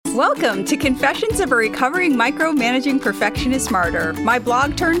Welcome to Confessions of a Recovering Micromanaging Perfectionist Martyr, my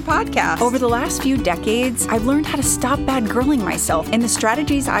blog turned podcast. Over the last few decades, I've learned how to stop bad girling myself, and the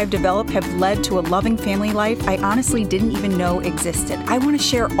strategies I've developed have led to a loving family life I honestly didn't even know existed. I want to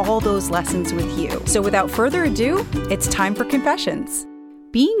share all those lessons with you. So without further ado, it's time for Confessions.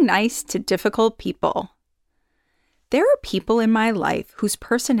 Being nice to difficult people. There are people in my life whose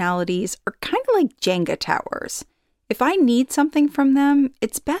personalities are kind of like Jenga towers. If I need something from them,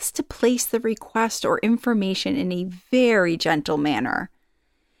 it's best to place the request or information in a very gentle manner.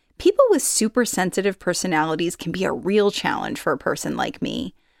 People with super sensitive personalities can be a real challenge for a person like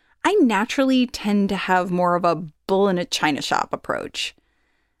me. I naturally tend to have more of a bull in a china shop approach.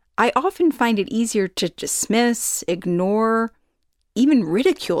 I often find it easier to dismiss, ignore, even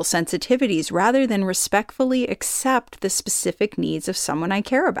ridicule sensitivities rather than respectfully accept the specific needs of someone I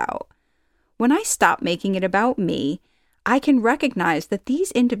care about. When I stop making it about me, I can recognize that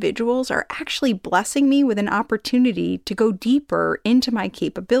these individuals are actually blessing me with an opportunity to go deeper into my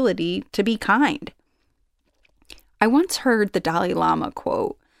capability to be kind. I once heard the Dalai Lama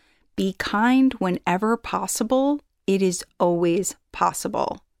quote, "Be kind whenever possible, it is always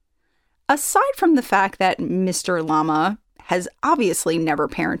possible." Aside from the fact that Mr. Lama has obviously never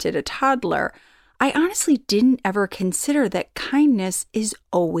parented a toddler, I honestly didn't ever consider that kindness is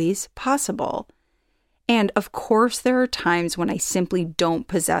always possible. And of course, there are times when I simply don't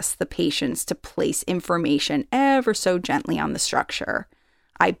possess the patience to place information ever so gently on the structure.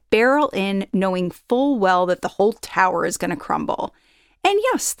 I barrel in knowing full well that the whole tower is going to crumble. And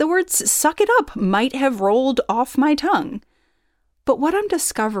yes, the words "suck it up" might have rolled off my tongue. But what I'm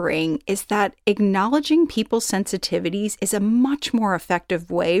discovering is that acknowledging people's sensitivities is a much more effective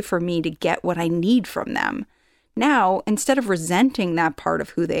way for me to get what I need from them. Now, instead of resenting that part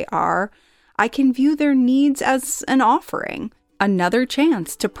of who they are, I can view their needs as an offering, another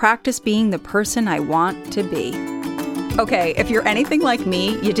chance to practice being the person I want to be. Okay, if you're anything like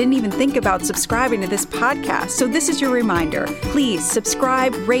me, you didn't even think about subscribing to this podcast, so this is your reminder. Please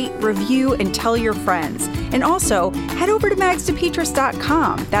subscribe, rate, review, and tell your friends. And also, head over to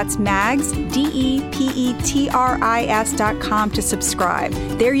magsdepetris.com. That's Mags, DEPETRIS.com to subscribe.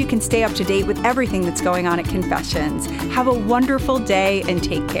 There you can stay up to date with everything that's going on at Confessions. Have a wonderful day and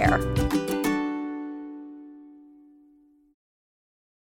take care.